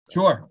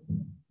Sure.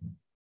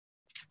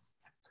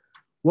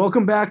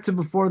 Welcome back to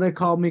Before They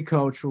Called Me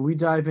Coach, where we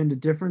dive into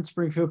different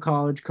Springfield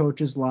College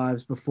coaches'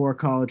 lives before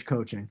college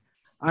coaching.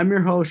 I'm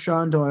your host,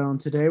 Sean Doyle, and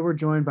today we're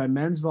joined by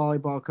men's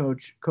volleyball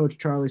coach, Coach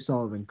Charlie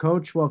Sullivan.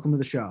 Coach, welcome to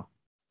the show.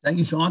 Thank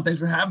you, Sean. Thanks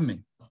for having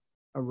me.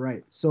 All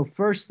right. So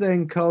first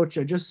thing, Coach,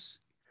 I just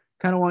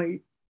kind of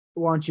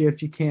want you,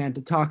 if you can,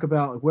 to talk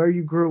about where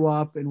you grew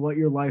up and what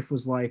your life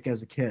was like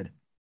as a kid.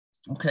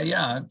 Okay,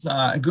 yeah.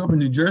 I grew up in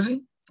New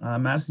Jersey,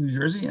 Madison, New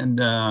Jersey,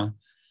 and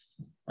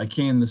I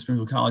came to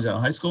Springfield College out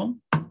of high school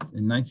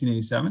in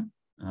 1987.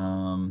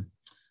 And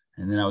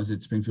then I was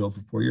at Springfield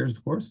for 4 years,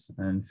 of course,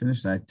 and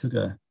finished. And after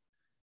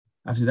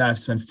that, I've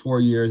spent 4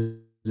 years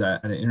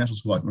at an international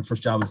school. My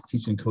first job was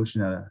teaching and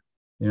coaching at an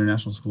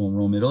international school in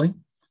Rome, Italy.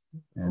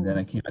 And then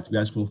I came back to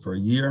grad school for a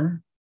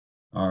year,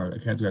 or I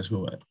came to grad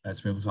school at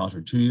Springfield College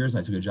for 2 years.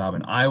 I took a job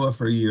in Iowa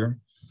for a year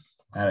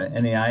at an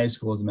NAIA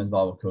school as a men's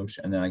volleyball coach.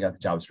 And then I got the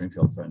job at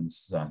Springfield for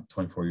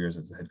 24 years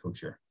as a head coach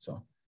here.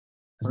 So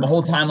that's my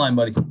whole timeline,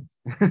 buddy.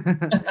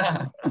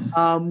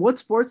 What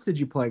sports did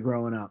you play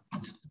growing up?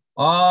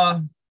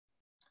 I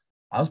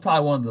was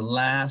probably one of the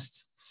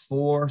last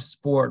 4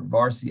 sport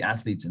varsity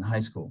athletes in high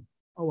school.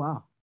 Oh,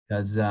 wow.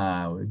 Because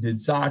we did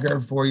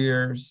soccer 4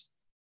 years.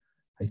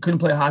 I couldn't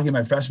play hockey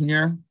my freshman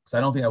year because I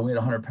don't think I weighed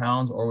 100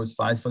 pounds or was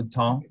 5 foot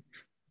tall.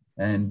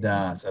 And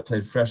so I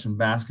played freshman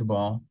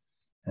basketball.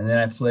 And then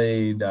I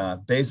played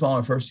baseball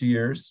my first 2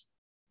 years.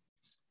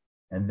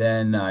 And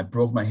then I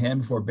broke my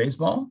hand before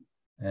baseball.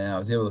 And I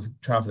was able to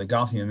try out for the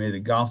golf team. I made the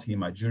golf team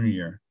my junior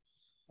year.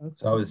 Okay.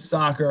 So I was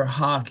soccer,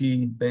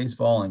 hockey,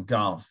 baseball, and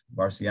golf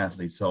varsity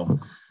athlete. So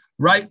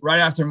right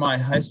after my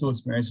high school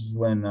experience was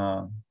when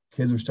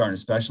kids were starting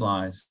to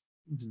specialize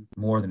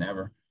more than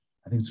ever.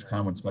 I think it's kind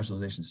of when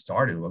specialization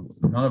started.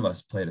 None of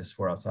us played a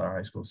sport outside our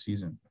high school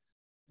season.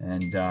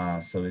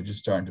 And so they're just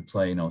starting to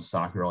play,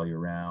 soccer all year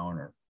round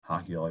or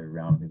hockey all year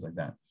round and things like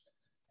that.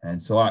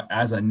 And so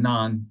as a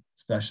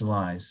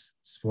non-specialized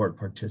sport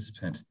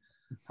participant,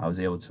 I was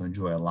able to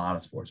enjoy a lot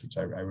of sports, which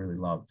I really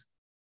loved.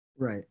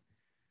 Right.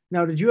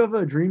 Now, did you have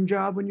a dream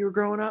job when you were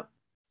growing up?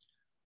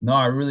 No,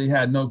 I really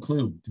had no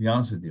clue, to be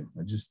honest with you.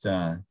 I just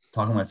talking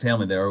to my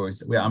family.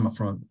 I'm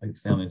from a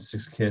family of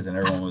 6 kids, and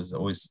everyone was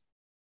always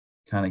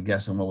kind of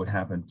guessing what would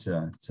happen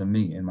to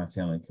me and my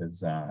family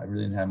because I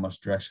really didn't have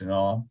much direction at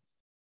all.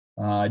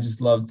 I just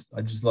loved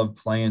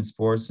playing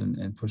sports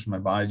and pushing my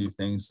body to do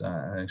things at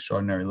an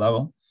extraordinary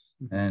level.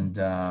 And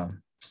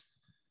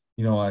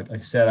like I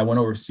said, I went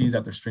overseas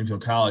after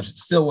Springfield College,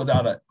 still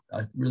without a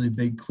really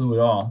big clue at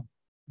all.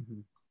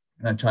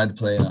 And I tried to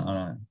play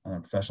on a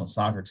professional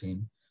soccer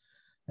team.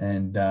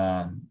 And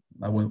I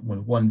went with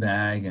one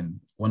bag and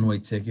one-way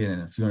ticket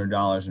and a few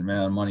 $100s and ran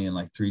out of money in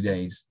like 3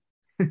 days.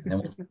 And then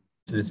went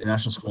to this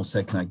international school and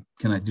said,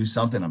 can I do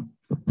something? I'm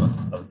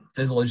a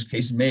physical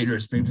education major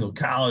at Springfield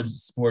College,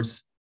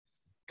 sports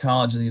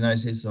college in the United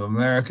States of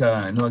America.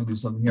 I know I can do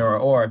something here.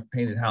 Or I've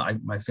painted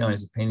my family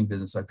has a painting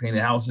business. So I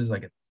painted houses. I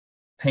could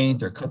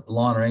paint or cut the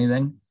lawn or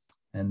anything.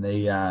 And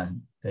they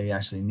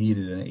actually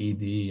needed an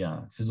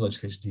AD, physical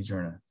education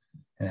teacher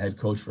and a head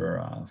coach for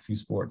a few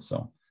sports.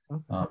 So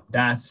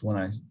that's when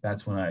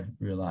I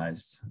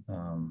realized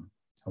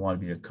I want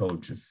to be a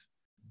coach.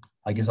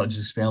 I guess I'll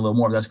just expand a little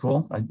more. If that's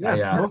cool.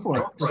 Go for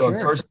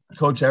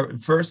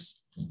it.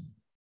 First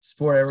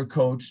sport I ever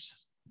coached,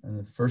 and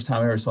the first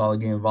time I ever saw a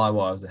game of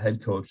volleyball, I was the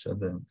head coach of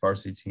the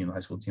varsity team, the high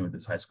school team at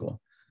this high school.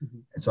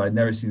 And so I'd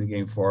never seen the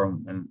game before,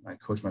 and I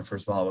coached my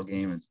first volleyball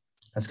game, and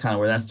that's kind of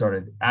where that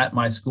started. At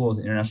my school, it was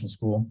an international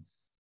school.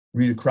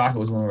 Rita Crockett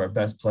was one of our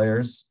best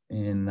players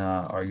in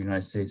our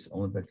United States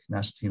Olympic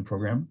national team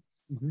program,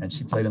 and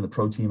she played on the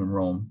pro team in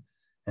Rome.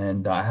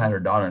 And I had her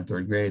daughter in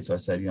 3rd grade, so I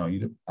said,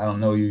 I don't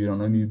know you, you don't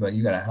know me, but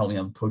you got to help me.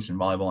 I'm coaching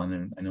volleyball,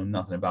 and I know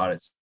nothing about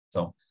it.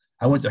 So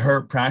I went to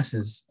her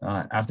practice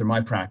after my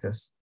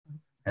practice,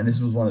 and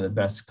this was one of the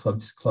best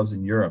clubs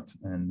in Europe.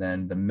 And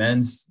then the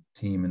men's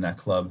team in that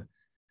club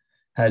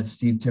had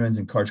Steve Timmons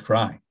and Karch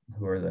Krai,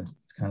 who are the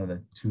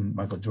 2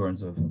 Michael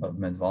Jordans of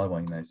men's volleyball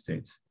in the United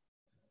States.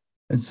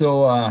 And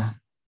so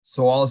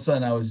all of a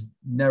sudden I was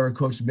never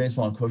coaching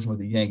baseball and coaching with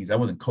the Yankees. I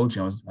wasn't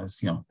coaching. I was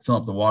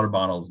filling up the water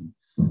bottles and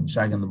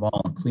shagging the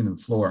ball and cleaning the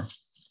floor.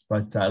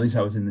 But at least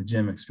I was in the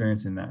gym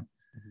experiencing that.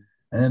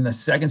 And then the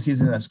second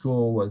season of that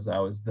school I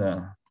was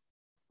the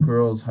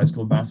girls high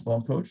school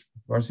basketball coach,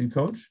 varsity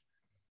coach.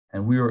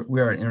 And we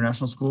were at an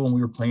international school, and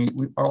we were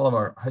playing. All of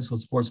our high school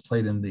sports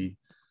played in the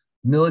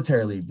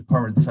military league,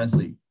 Department of Defense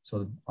league. So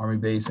the Army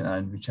base in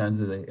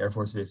Vicenza, the Air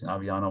Force base in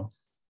Aviano,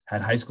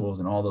 had high schools,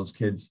 and all those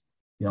kids,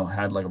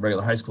 had like a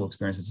regular high school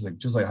experience. It's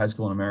just like high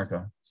school in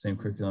America, same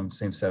curriculum,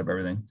 same setup,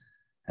 everything.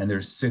 And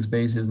there's 6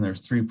 bases, and there's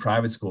 3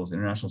 private schools,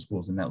 international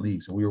schools in that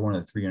league. So we were one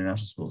of the 3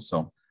 international schools.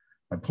 So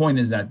my point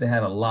is that they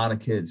had a lot of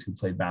kids who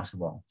played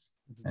basketball,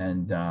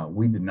 and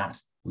we did not.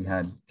 We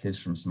had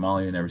kids from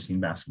Somalia who never seen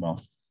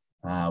basketball.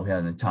 We had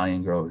an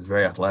Italian girl who was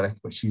very athletic,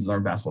 but she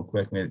learned basketball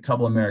quick. We had a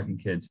couple American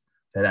kids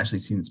that had actually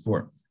seen the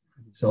sport.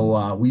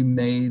 So we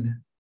made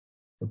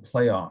the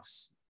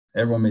playoffs.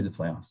 Everyone made the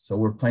playoffs. So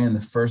we're playing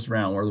the first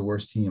round. We're the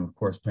worst team, of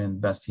course, playing the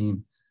best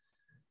team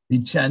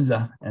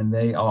Vicenza, and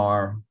they've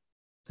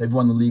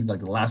won the league like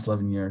the last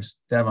 11 years.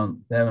 They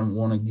haven't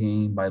won a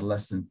game by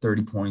less than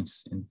 30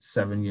 points in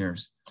 7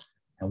 years.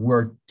 And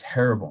we're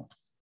terrible.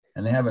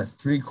 And they have a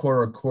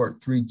 3/4 court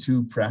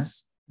 3-2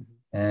 press.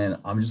 And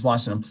I'm just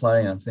watching them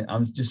play, and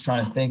I'm just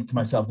trying to think to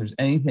myself, if there's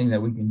anything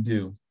that we can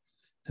do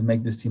to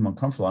make this team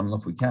uncomfortable. I don't know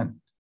if we can.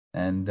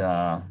 And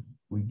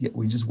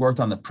we just worked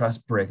on the press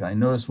break. And I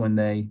noticed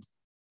when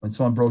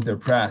someone broke their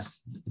press,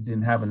 it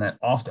didn't happen that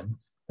often,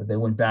 that they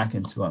went back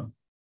into a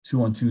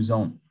 2-on-2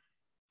 zone.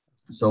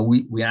 So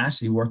we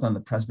actually worked on the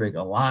press break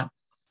a lot.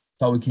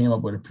 Thought we came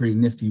up with a pretty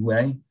nifty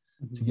way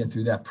to get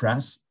through that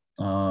press.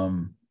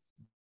 And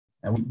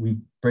we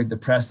break the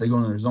press, they go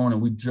into their zone,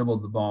 and we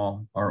dribbled the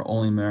ball. Our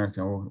only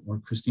American, or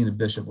Christina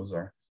Bishop was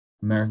our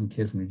American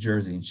kid from New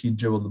Jersey, and she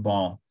dribbled the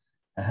ball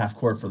at half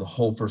court for the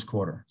whole first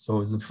quarter. So it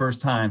was the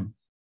first time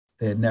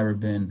they had never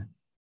been,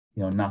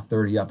 not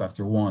 30 up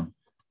after one.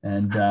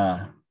 And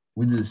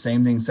we did the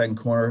same thing second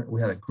quarter.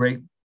 We had a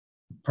great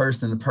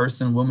person to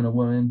person, woman to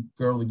woman,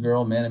 girl to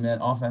girl, man to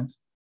man offense.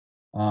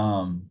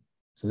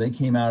 So they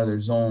came out of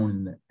their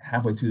zone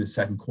halfway through the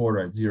second quarter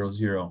at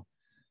 0-0.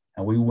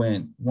 And we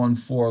went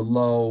 1-4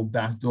 low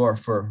backdoor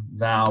for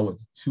Val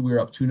we were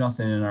up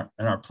 2-0,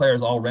 and our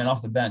players all ran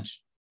off the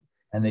bench.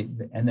 And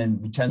then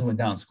Vicenza went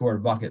down and scored a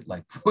bucket,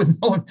 like with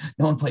no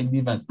one played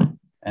defense.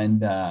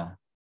 And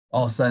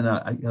all of a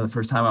sudden, the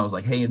first time I was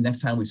like, hey,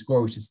 next time we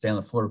score, we should stay on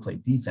the floor to play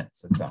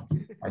defense. That's how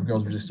our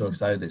girls were just so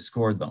excited they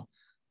scored, though.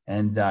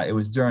 And it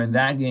was during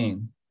that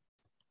game,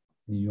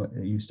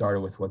 you started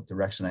with what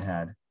direction I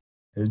had.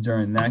 It was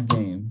during that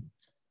game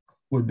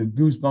with the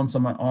goosebumps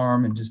on my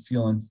arm and just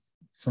feeling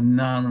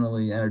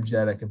phenomenally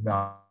energetic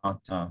about,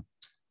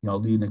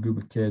 leading a group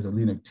of kids or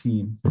leading a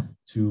team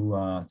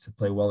to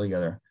play well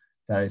together,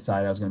 that I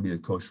decided I was going to be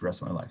the coach for the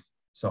rest of my life.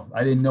 So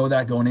I didn't know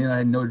that going in. I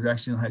had no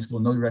direction in high school,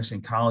 no direction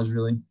in college,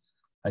 really.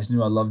 I just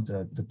knew I loved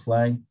to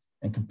play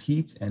and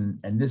compete. And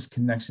this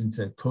connection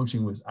to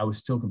coaching I was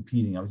still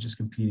competing. I was just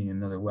competing in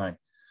another way.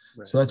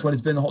 Right, so that's what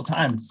it's been the whole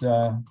time. It's,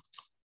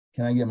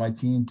 can I get my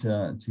team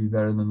to be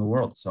better than the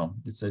world? So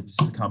it's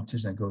just a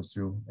competition that goes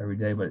through every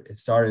day. But it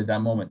started at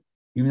that moment.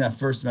 Even that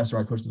first semester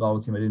when I coached the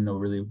volleyball team, I didn't know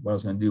really what I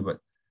was going to do. But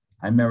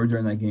I remember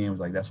during that game, it was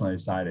like, that's when I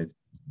decided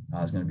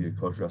I was going to be a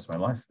coach the rest of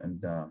my life.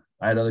 And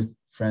I had other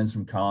friends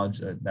from college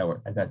that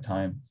were at that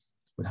time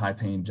with high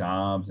paying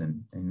jobs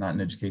and not in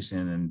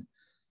education. And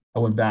I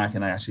went back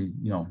and I actually,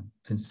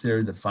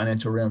 considered the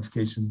financial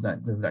ramifications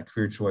of that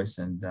career choice,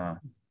 and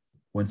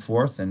went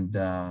forth and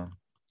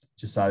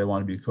decided I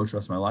wanted to be a coach the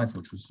rest of my life,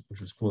 which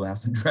was cool to have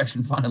some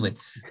direction finally, to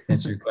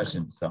answer your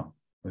question. So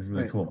it was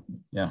really cool.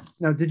 Yeah.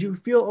 Now, did you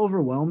feel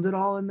overwhelmed at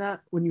all in that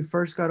when you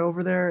first got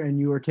over there and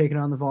you were taking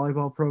on the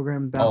volleyball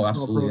program,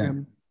 basketball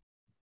program?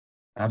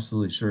 Yeah.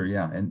 Absolutely. Sure.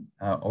 Yeah. And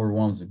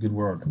overwhelmed is a good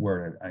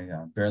word. I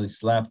barely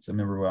slept. I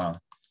remember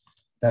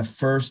that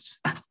first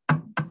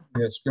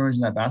scrimmage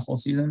in that basketball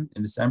season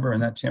in December,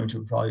 and that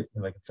championship was probably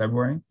like in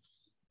February.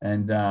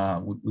 And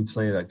we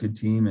played a good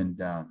team,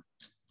 and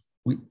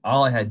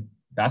all I had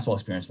basketball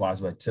experience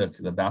wise, I took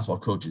the basketball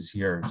coaches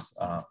here,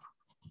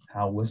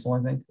 Hal Whistle,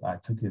 I think. I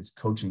took his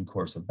coaching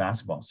course of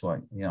basketball.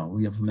 So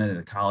we implemented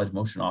a college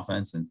motion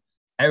offense, and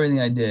everything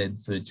I did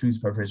for the 2 weeks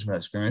preparation for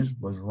that scrimmage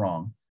was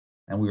wrong.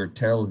 And we were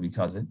terrible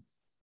because of it.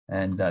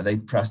 And they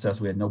pressed us.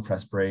 We had no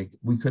press break.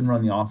 We couldn't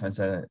run the offense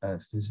at a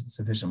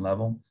sufficient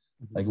level.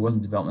 Like, it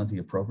wasn't developmentally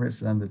appropriate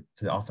for them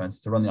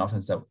to run the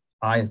offense that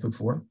I had put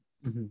forward.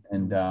 Mm-hmm.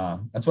 And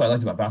that's what I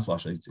liked about basketball,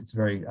 actually. It's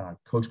very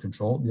coach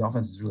controlled. The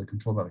offense is really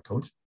controlled by the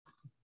coach.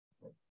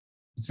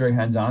 It's very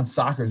hands-on.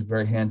 Soccer is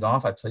very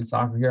hands-off. I played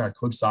soccer here. I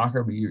coach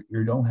soccer, but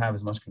you don't have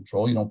as much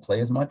control. You don't play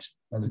as much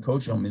as a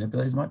coach. You don't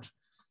manipulate as much.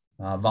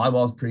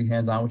 Volleyball is pretty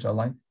hands-on, which I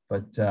like.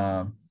 But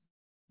I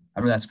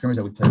remember that scrimmage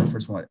that we played the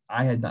first one.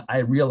 I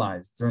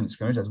realized during the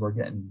scrimmage as we're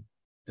getting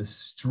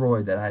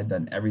destroyed that I had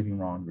done everything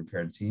wrong to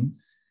prepare the team.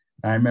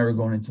 I remember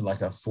going into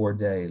like a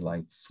 4-day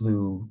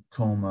flu,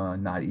 coma,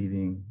 not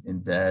eating, in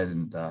bed,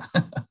 and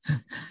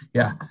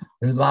yeah,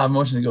 there's a lot of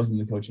emotion that goes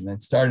into coaching. And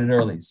it started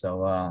early,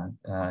 so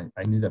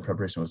I knew that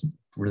preparation was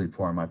really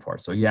poor on my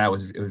part. So yeah, it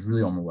was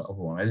really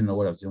overwhelming. I didn't know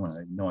what I was doing.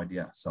 I had no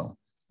idea. So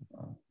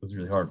it was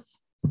really hard.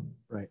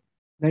 Right.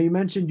 Now, you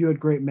mentioned you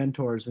had great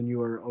mentors when you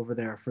were over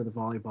there for the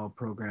volleyball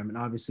program, and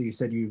obviously you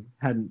said you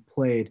hadn't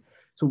played.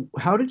 So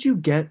how did you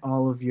get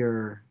all of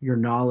your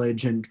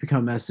knowledge and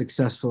become as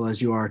successful as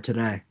you are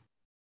today?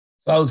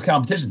 So that was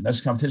competition. That's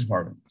the competition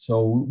part of it.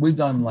 So we've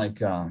done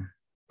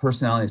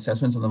personality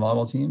assessments on the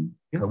volleyball team.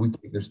 Yeah. So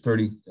there's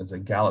 30, it's a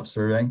Gallup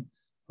survey.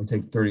 We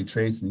take 30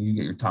 traits and you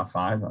get your top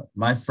 5.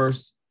 My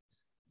first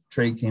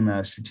trait came out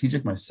as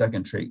strategic. My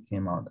second trait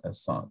came out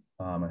as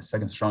my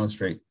second strongest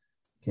trait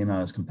came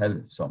out as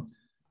competitive. So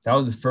that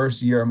was the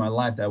first year of my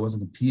life that I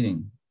wasn't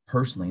competing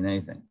personally in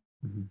anything.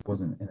 Mm-hmm. I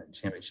wasn't in a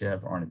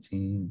championship or on a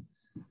team.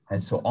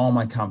 And so all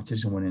my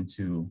competition went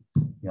into,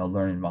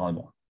 learning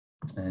volleyball.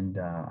 And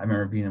I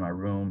remember being in my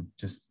room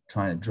just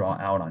trying to draw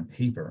out on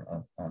paper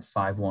a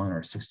 5-1 or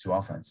a 6-2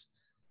 offense,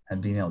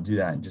 and being able to do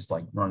that and just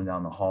running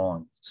down the hall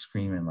and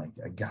screaming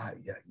I got it,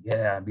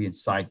 yeah, being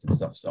psyched and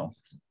stuff. So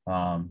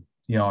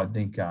I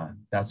think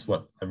that's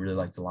what I really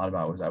liked a lot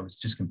about it, was I was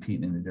just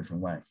competing in a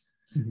different way.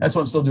 Mhm. That's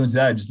what I'm still doing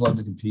today. I just love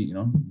to compete,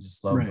 I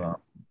just love Right.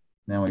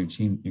 now when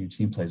your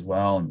team plays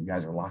well and you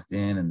guys are locked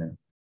in and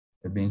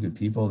they're being good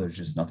people, there's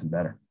just nothing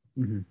better.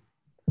 Mhm.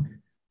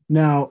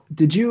 Now,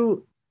 did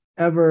you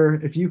ever,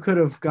 if you could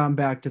have gone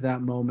back to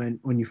that moment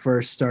when you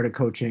first started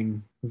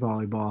coaching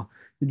volleyball,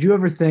 did you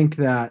ever think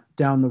that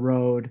down the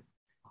road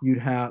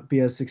you'd be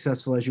as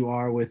successful as you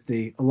are with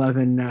the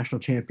 11 national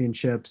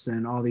championships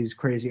and all these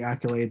crazy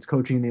accolades,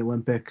 coaching in the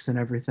Olympics and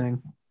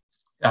everything?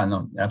 Yeah,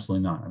 no,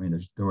 absolutely not. I mean,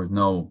 there was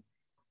no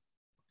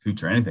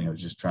future or anything. I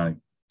was just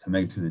trying to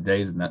make it through the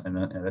days at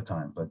that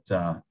time.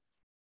 But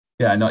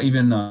yeah, no,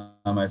 even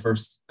my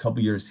first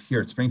couple years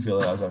here at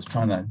Springfield, as I was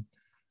trying to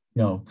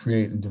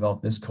create and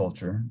develop this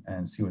culture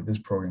and see what this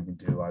program can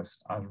do, I was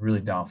really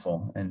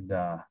doubtful. And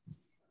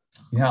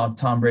you know how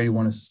Tom Brady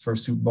won his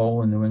first Super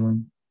Bowl in New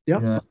England?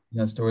 Yep. You know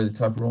that story of the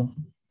tuck rule?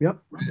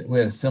 Yep. We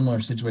had a similar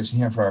situation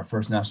here for our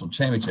first national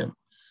championship.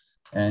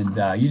 And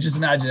you just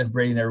imagine if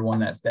Brady never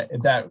won if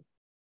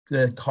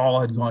the call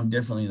had gone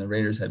differently and the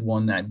Raiders had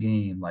won that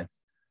game, like,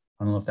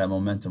 I don't know if that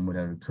momentum would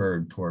have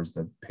occurred towards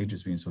the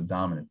Patriots being so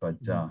dominant. But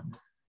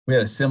we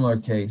had a similar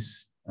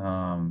case.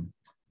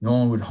 No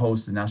one would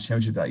host the national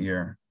championship that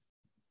year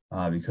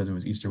because it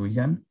was Easter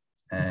weekend,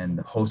 and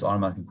the host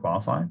automatically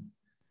qualified.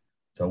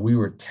 So we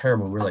were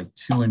terrible. We were like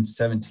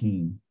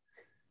 2-17,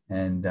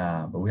 and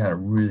but we had a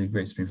really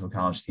great Springfield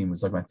College team. It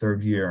was like my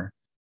third year,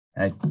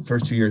 and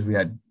first 2 years we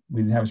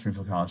didn't have a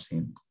Springfield College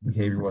team.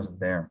 Behavior wasn't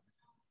there,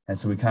 and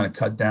so we kind of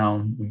cut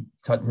down. We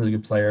cut really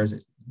good players.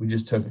 We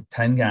just took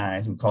 10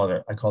 guys. I called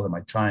it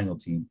my triangle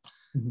team,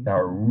 that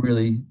were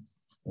really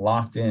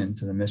locked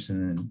into the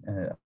mission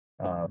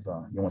of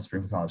what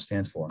Springfield College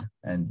stands for,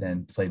 and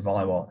then played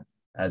volleyball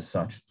as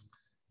such.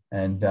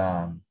 And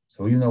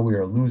so even though we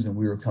were losing,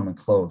 we were coming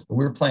close. But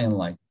we were playing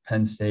like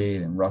Penn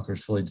State and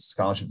Rutgers Philly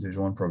Scholarship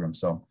Division I program.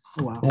 So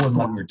it wasn't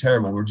like we were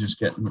terrible. We were just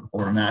getting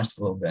overmatched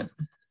a little bit.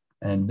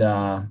 And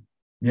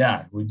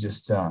yeah, we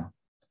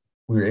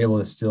were able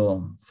to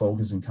still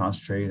focus and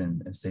concentrate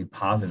and stay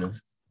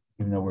positive,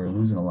 even though we were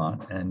losing a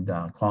lot, and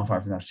qualify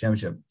for the national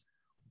championship.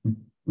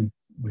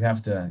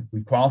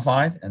 We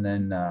qualified, and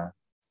then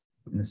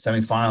in the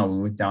semifinal,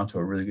 we went down to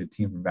a really good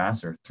team from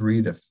Vassar,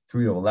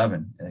 3-11,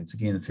 and it's a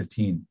game of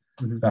 15,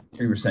 about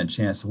 3%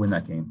 chance to win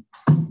that game.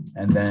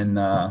 And then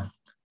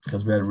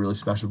because we had a really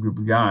special group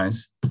of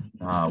guys,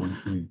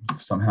 we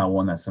somehow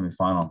won that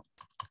semifinal,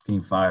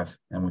 Team 5,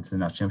 and went to the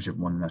national championship,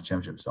 won the national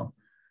championship. So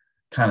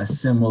kind of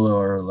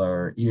similar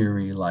or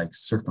eerie, like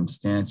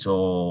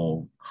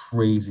circumstantial,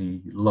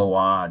 crazy, low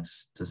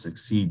odds to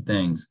succeed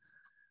things.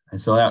 And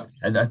so that,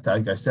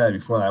 like I said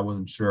before, I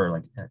wasn't sure.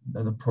 Like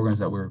the programs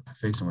that we were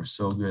facing were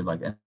so good.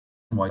 Like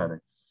NY got a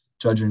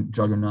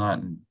Juggernaut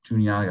and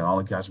Juniata, got all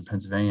the guys from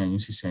Pennsylvania, and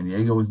UC San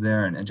Diego was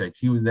there, and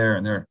NJT was there,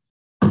 and they're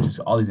just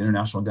all these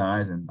international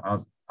guys. And I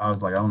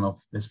was like, I don't know if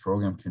this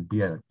program can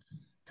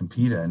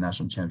compete at a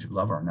national championship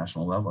level or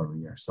national level every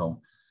year.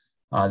 So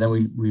then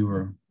we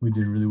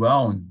did really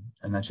well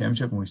in that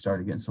championship, and we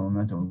started getting some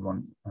momentum. We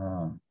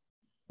won.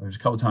 There's a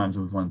couple of times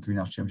we've won 3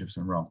 national championships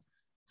in a row.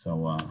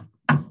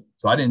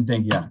 So I didn't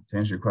think, to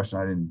answer your question,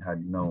 I didn't have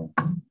no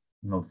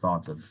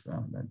thoughts of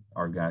that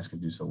our guys could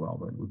do so well,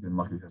 but we've been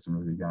lucky to have some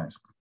really good guys.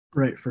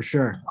 Right, for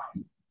sure.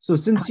 So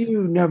since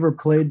you never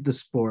played the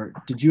sport,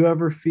 did you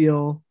ever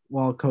feel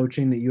while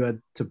coaching that you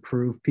had to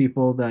prove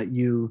people that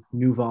you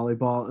knew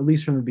volleyball, at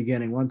least from the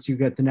beginning? Once you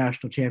get the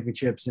national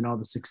championships and all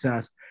the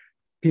success,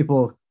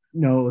 people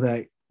know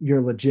that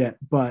you're legit,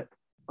 but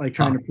like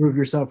trying to prove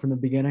yourself from the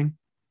beginning?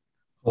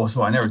 Well,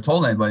 so I never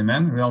told anybody,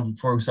 man.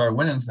 Before we started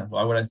winning stuff,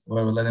 why would I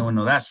let anyone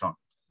know that strong?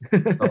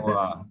 So,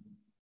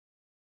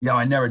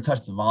 I never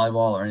touched the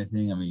volleyball or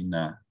anything. I mean,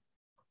 I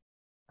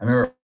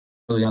remember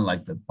early on,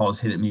 like the balls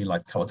hit at me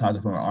like a couple of times. I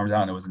put my arms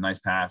out, and it was a nice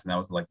pass, and that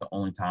was like the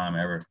only time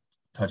I ever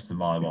touched the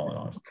volleyball at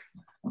all.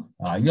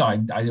 I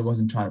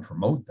wasn't trying to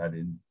promote that I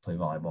didn't play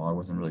volleyball. I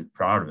wasn't really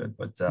proud of it,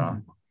 but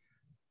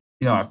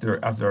after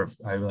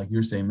I, like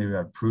you're saying, maybe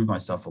I proved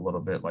myself a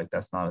little bit. Like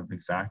that's not a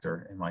big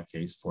factor in my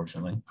case,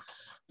 fortunately.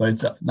 But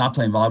it's not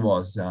playing volleyball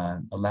has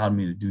allowed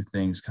me to do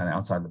things kind of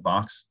outside the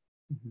box.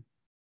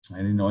 I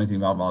didn't know anything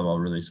about volleyball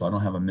really, so I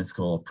don't have a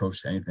mythical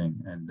approach to anything.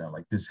 And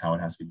like this is how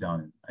it has to be done.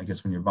 And I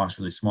guess when your box is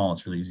really small,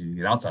 it's really easy to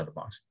get outside the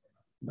box.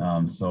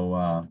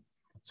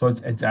 So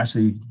it's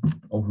actually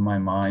opened my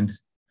mind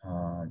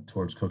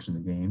towards coaching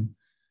the game,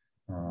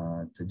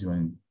 to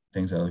doing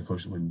things that other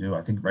coaches wouldn't do.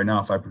 I think right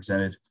now, if I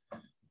presented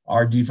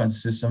our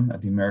defensive system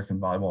at the American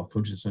Volleyball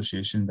Coaches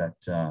Association, that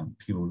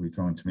people would be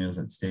throwing tomatoes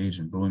at the stage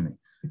and booing me.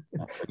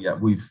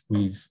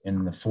 We've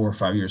in the 4 or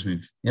 5 years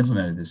we've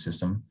implemented this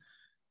system,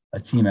 a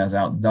team has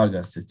outdug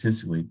us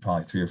statistically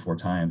probably 3 or 4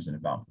 times in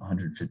about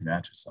 150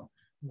 matches. So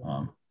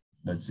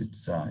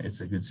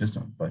it's a good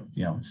system, but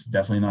it's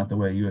definitely not the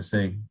way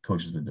USA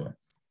coaches would do it.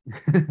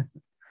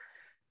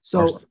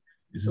 So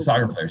it's a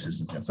soccer player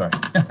system. Yeah, sorry.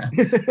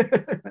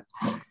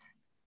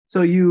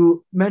 So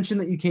you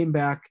mentioned that you came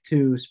back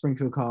to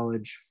Springfield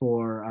College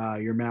for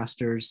your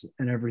master's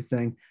and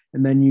everything,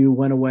 and then you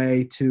went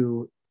away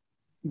to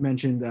you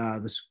mentioned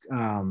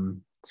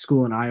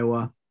school in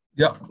Iowa.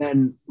 Yep.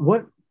 And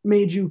what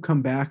made you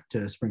come back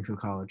to Springfield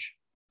College?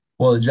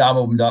 Well, the job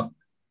opened up,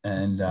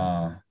 and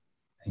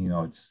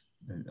it's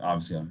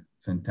obviously a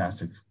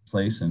fantastic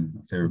place and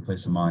a favorite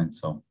place of mine.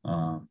 So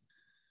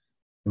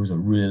it was a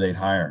really late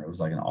hire. It was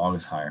like an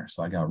August hire,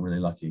 so I got really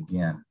lucky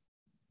again.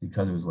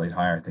 Because it was late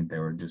hire, I think they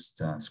were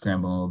just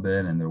scrambling a little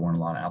bit, and there weren't a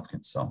lot of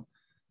applicants. So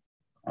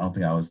I don't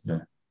think I was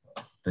the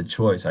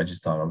choice. I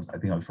just thought I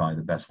think I was probably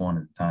the best one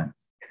at the time.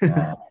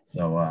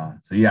 So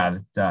yeah,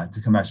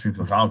 to come back to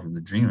Springfield College was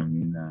a dream. I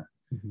mean,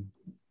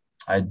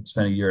 I'd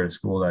spent a year at a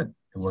school that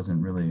it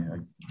wasn't really.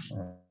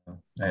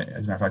 As a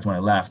matter of fact, when I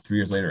left 3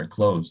 years later, it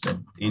closed. There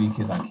were 80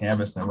 kids on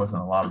campus, and there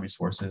wasn't a lot of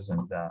resources,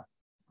 and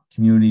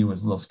community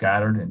was a little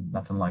scattered, and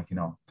nothing like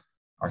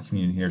our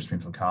community here at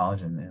Springfield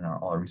College and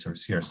all our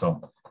resources here.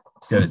 So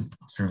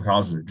Springfield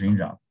College was a dream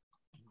job.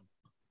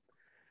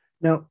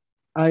 Now,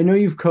 I know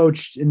you've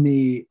coached in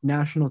the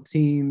national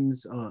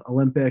teams,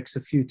 Olympics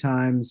a few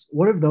times.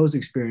 What have those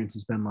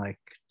experiences been like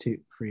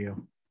for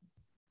you?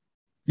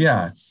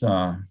 Yeah,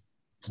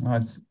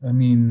 when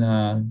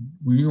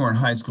you were in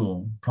high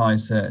school, probably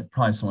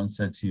someone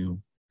said to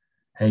you,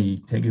 hey,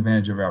 take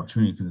advantage of your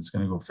opportunity because it's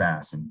going to go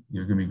fast and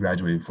you're going to be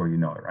graduated before you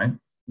know it, right?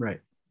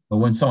 Right. But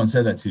when someone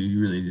said that to you,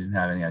 you really didn't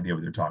have any idea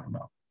what they're talking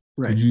about.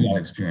 Right. Because you got to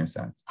experience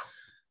that.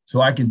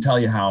 So I can tell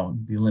you how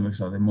the Olympics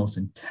are the most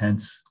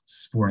intense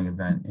sporting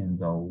event in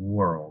the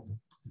world.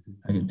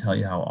 I can tell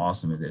you how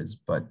awesome it is,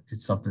 but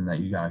it's something that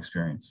you got to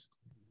experience.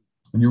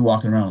 When you're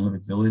walking around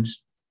Olympic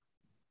Village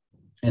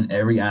and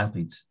every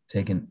athlete's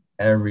taking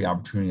every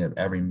opportunity of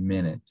every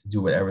minute to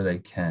do whatever they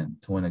can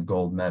to win a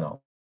gold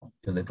medal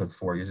because they put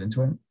 4 years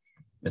into it,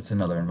 it's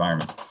another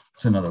environment.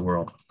 It's another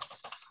world.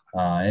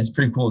 And it's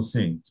pretty cool to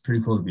see. It's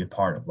pretty cool to be a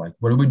part of. Like,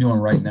 what are we doing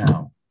right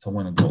now to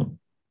win a gold?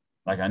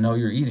 Like, I know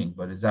you're eating,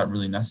 but is that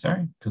really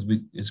necessary? Because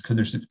could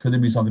there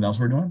be something else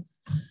we're doing?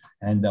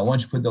 And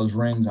once you put those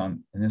rings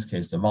on, in this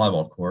case, the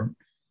volleyball court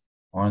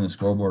or on the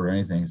scoreboard or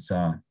anything,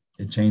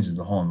 it changes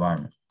the whole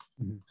environment.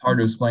 It's hard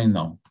to explain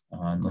though,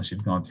 unless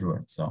you've gone through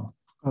it. So,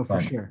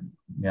 for sure.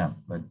 Yeah,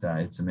 but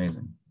it's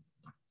amazing.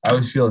 I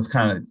always feel it's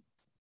kind of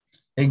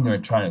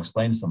ignorant trying to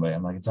explain to somebody.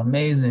 I'm like, it's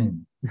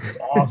amazing, it's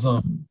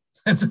awesome.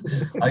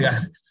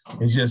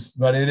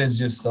 But it is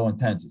just so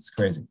intense. It's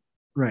crazy.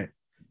 Right.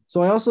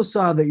 So I also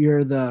saw that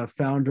you're the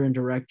founder and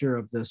director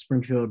of the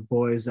Springfield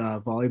Boys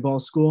Volleyball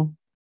School.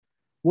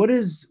 What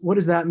does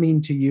that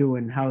mean to you,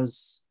 and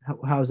how's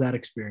that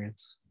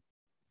experience?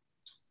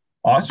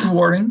 It's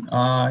rewarding.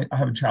 I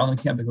have a traveling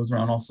camp that goes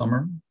around all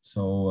summer.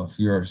 So if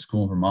you're at a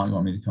school in Vermont, you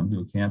want me to come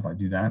do a camp, I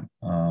do that.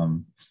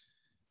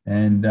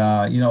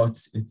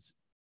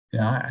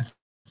 I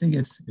think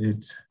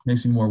it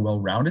makes me more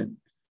well-rounded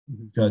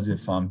because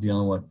if I'm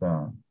dealing with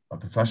a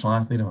professional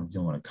athlete, if I'm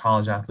dealing with a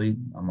college athlete,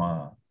 I'm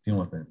dealing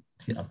with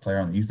a player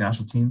on the youth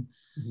national team,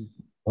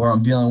 or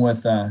I'm dealing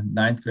with a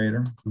ninth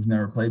grader who's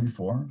never played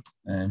before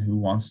and who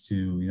wants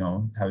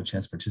to, have a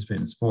chance to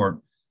participate in sport.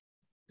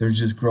 There's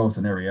just growth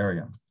in every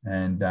area.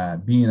 And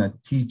being a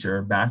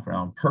teacher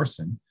background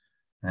person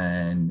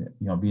and,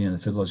 being in the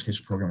physical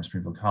education program at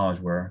Springfield College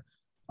where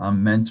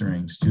I'm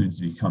mentoring students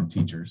to become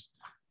teachers,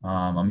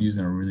 I'm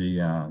using a really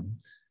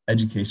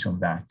educational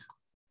backed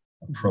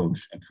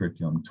approach and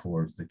curriculum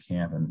towards the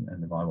camp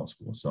and the volleyball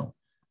school. So,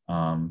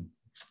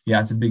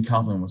 it's a big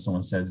compliment when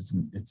someone says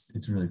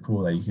it's really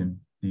cool that you can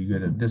be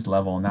good at this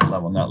level and that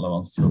level and that level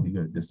and still be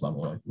good at this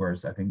level. Like,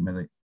 whereas I think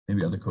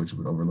maybe other coaches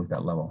would overlook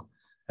that level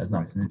as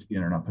not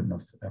significant or not putting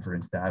enough effort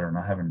into that or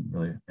not having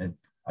really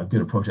a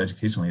good approach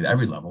educationally at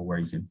every level where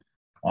you can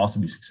also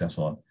be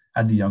successful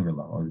at the younger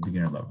level or the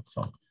beginner level.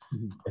 So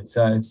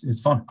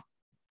it's fun.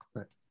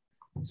 Right.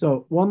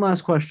 So one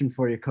last question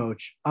for you,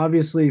 Coach.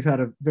 Obviously, you've had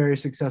a very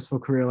successful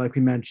career, like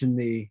we mentioned,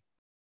 the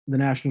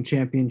national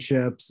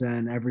championships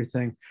and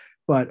everything.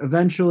 But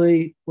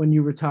eventually, when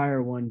you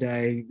retire one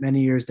day,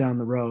 many years down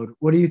the road,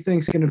 what do you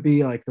think is going to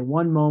be like the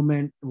one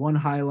moment, one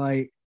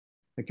highlight,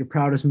 like your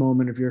proudest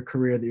moment of your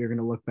career that you're going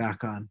to look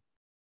back on?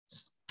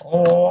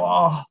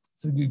 Oh,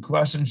 that's a good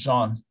question,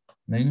 Sean.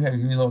 Maybe you have to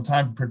give me a little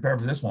time to prepare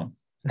for this one.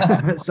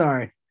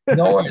 Sorry.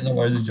 No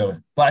worries, just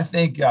joking. But I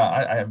think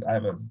I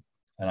have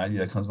an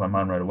idea that comes to my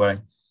mind right away.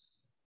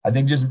 I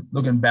think just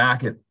looking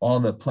back at all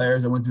the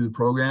players that went through the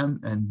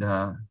program and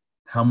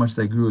how much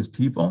they grew as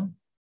people,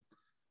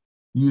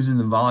 using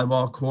the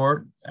volleyball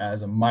court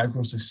as a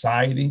micro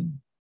society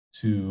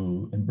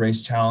to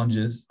embrace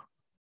challenges,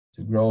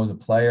 to grow as a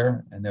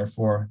player, and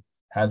therefore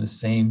have the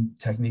same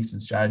techniques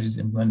and strategies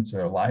implemented to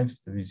their life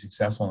to be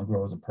successful and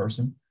grow as a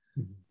person.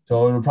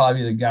 So it would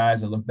probably be the guys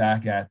that look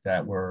back at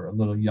that were a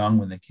little young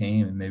when they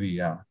came and maybe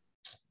a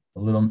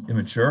little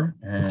immature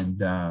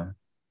and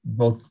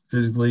both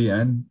physically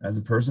and as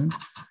a person,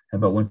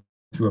 but went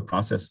through a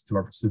process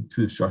through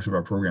the structure of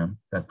our program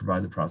that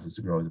provides a process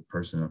to grow as a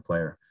person and a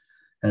player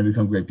and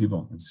become great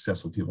people and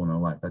successful people in their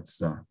life. That's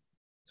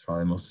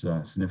probably the most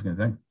significant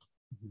thing.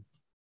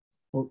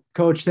 Well,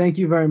 Coach, thank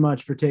you very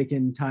much for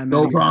taking time.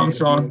 No problem,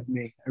 Sean. With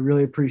me. I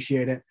really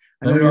appreciate it.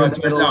 I Let know me know you're how in it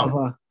the turns middle out. of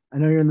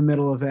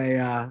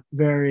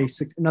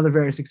another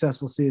very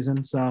successful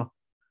season. So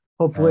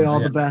hopefully all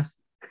the best.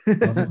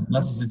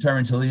 Nothing's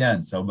determined till the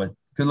end. So, but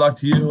good luck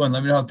to you, and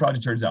let me know how the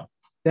project turns out.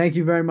 Thank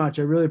you very much.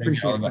 I really Thank you.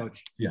 appreciate it,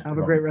 Coach. Yeah, Have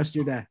a great rest of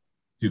your day.